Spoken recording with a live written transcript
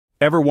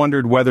Ever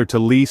wondered whether to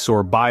lease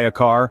or buy a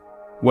car?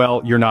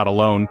 Well, you're not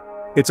alone.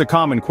 It's a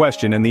common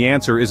question and the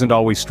answer isn't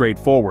always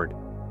straightforward.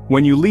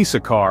 When you lease a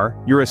car,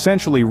 you're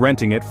essentially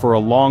renting it for a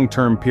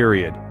long-term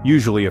period,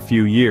 usually a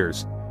few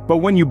years. But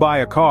when you buy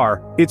a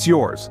car, it's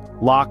yours,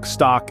 lock,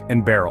 stock,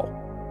 and barrel.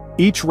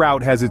 Each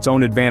route has its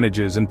own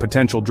advantages and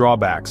potential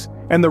drawbacks,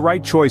 and the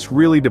right choice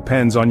really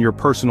depends on your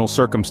personal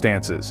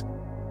circumstances.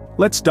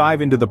 Let's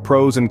dive into the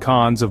pros and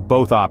cons of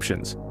both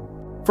options.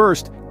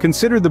 First,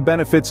 consider the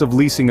benefits of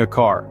leasing a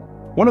car.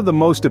 One of the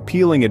most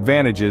appealing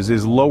advantages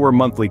is lower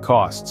monthly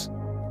costs.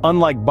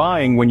 Unlike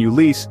buying when you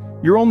lease,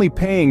 you're only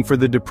paying for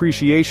the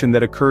depreciation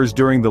that occurs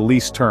during the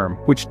lease term,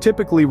 which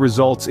typically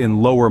results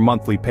in lower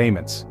monthly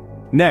payments.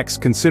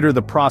 Next, consider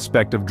the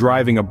prospect of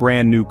driving a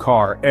brand new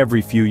car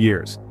every few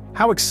years.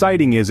 How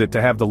exciting is it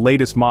to have the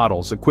latest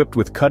models equipped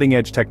with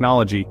cutting-edge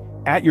technology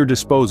at your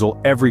disposal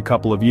every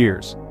couple of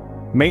years?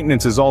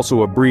 Maintenance is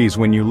also a breeze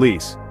when you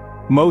lease.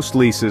 Most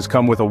leases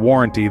come with a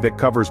warranty that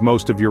covers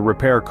most of your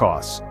repair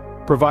costs,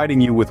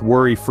 providing you with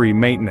worry-free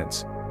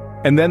maintenance.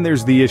 And then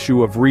there's the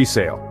issue of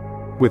resale.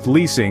 With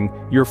leasing,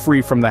 you're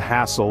free from the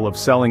hassle of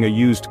selling a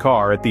used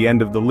car at the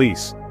end of the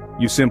lease.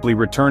 You simply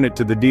return it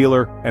to the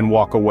dealer and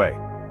walk away.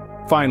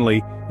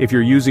 Finally, if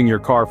you're using your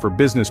car for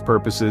business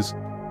purposes,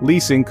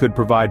 leasing could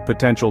provide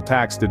potential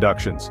tax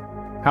deductions.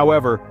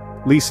 However,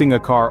 leasing a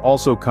car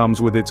also comes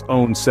with its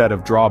own set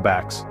of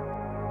drawbacks.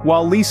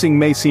 While leasing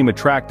may seem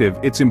attractive,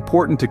 it's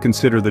important to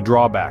consider the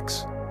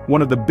drawbacks.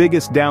 One of the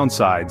biggest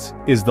downsides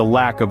is the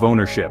lack of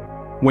ownership.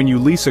 When you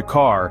lease a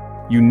car,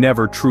 you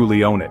never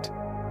truly own it.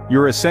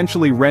 You're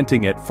essentially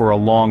renting it for a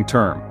long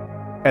term.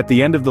 At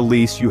the end of the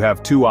lease, you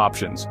have two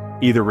options: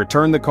 either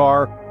return the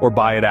car or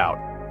buy it out.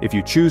 If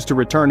you choose to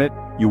return it,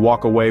 you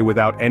walk away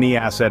without any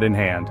asset in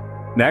hand.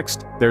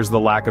 Next, there's the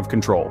lack of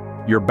control.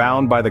 You're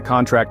bound by the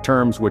contract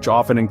terms, which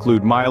often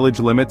include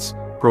mileage limits,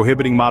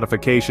 prohibiting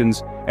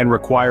modifications, and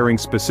requiring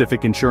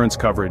specific insurance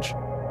coverage.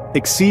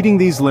 Exceeding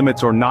these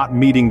limits or not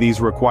meeting these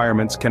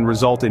requirements can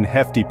result in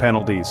hefty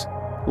penalties.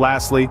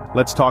 Lastly,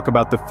 let's talk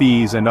about the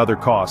fees and other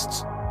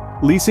costs.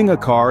 Leasing a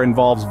car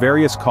involves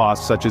various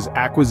costs such as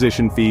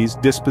acquisition fees,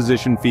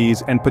 disposition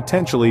fees, and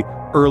potentially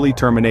early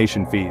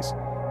termination fees.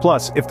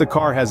 Plus, if the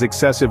car has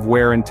excessive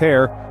wear and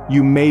tear,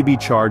 you may be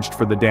charged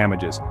for the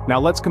damages. Now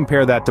let's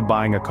compare that to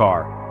buying a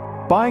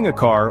car. Buying a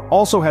car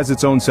also has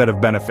its own set of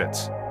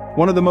benefits.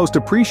 One of the most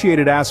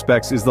appreciated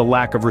aspects is the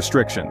lack of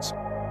restrictions.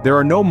 There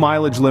are no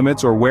mileage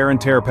limits or wear and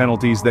tear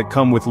penalties that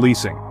come with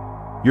leasing.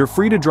 You're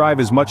free to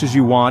drive as much as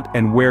you want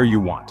and where you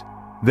want.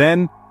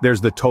 Then, there's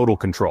the total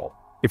control.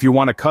 If you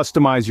want to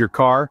customize your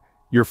car,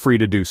 you're free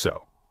to do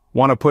so.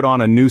 Want to put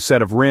on a new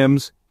set of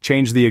rims,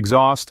 change the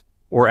exhaust,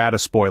 or add a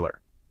spoiler?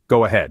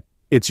 Go ahead,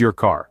 it's your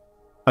car.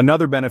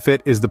 Another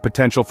benefit is the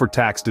potential for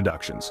tax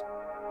deductions.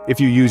 If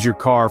you use your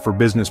car for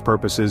business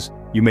purposes,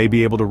 you may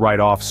be able to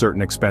write off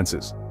certain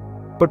expenses.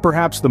 But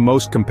perhaps the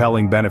most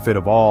compelling benefit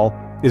of all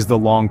is the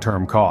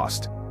long-term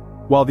cost.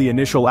 While the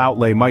initial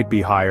outlay might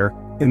be higher,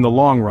 in the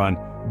long run,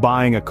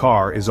 buying a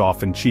car is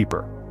often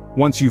cheaper.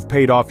 Once you've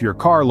paid off your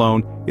car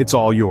loan, it's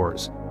all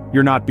yours.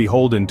 You're not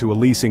beholden to a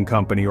leasing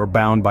company or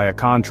bound by a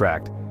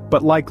contract,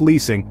 but like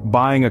leasing,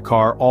 buying a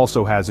car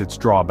also has its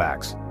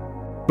drawbacks.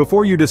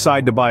 Before you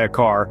decide to buy a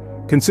car,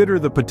 consider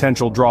the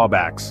potential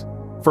drawbacks.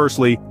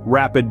 Firstly,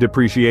 rapid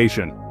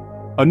depreciation.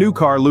 A new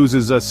car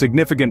loses a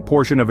significant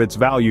portion of its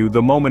value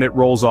the moment it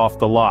rolls off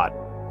the lot.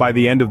 By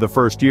the end of the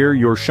first year,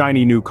 your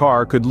shiny new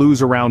car could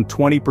lose around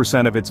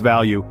 20% of its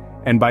value,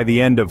 and by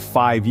the end of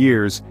 5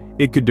 years,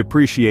 it could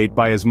depreciate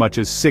by as much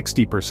as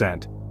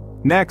 60%.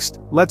 Next,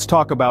 let's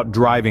talk about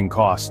driving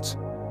costs.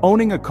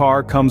 Owning a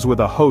car comes with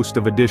a host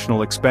of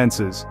additional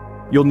expenses.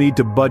 You'll need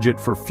to budget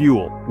for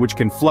fuel, which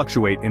can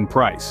fluctuate in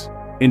price.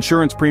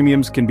 Insurance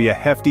premiums can be a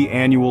hefty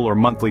annual or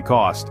monthly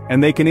cost,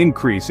 and they can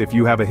increase if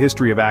you have a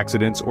history of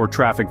accidents or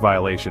traffic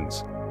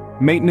violations.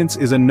 Maintenance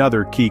is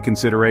another key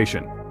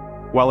consideration.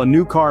 While a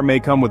new car may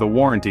come with a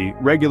warranty,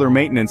 regular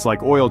maintenance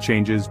like oil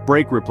changes,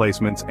 brake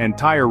replacements, and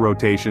tire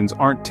rotations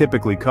aren't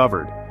typically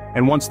covered.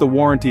 And once the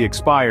warranty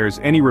expires,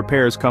 any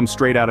repairs come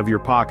straight out of your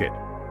pocket.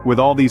 With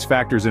all these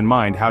factors in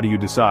mind, how do you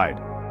decide?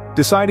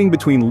 Deciding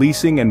between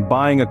leasing and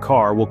buying a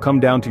car will come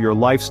down to your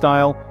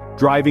lifestyle,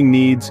 driving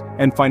needs,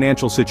 and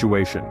financial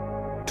situation.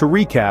 To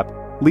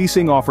recap,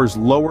 leasing offers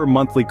lower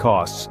monthly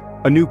costs,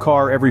 a new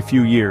car every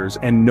few years,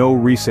 and no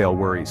resale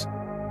worries.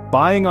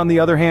 Buying, on the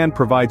other hand,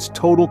 provides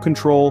total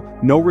control,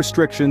 no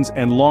restrictions,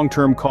 and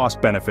long-term cost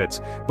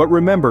benefits. But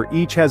remember,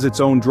 each has its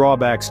own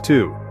drawbacks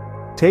too.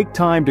 Take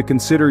time to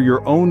consider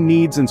your own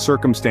needs and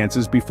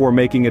circumstances before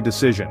making a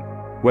decision.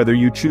 Whether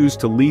you choose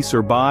to lease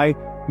or buy,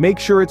 make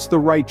sure it's the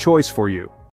right choice for you.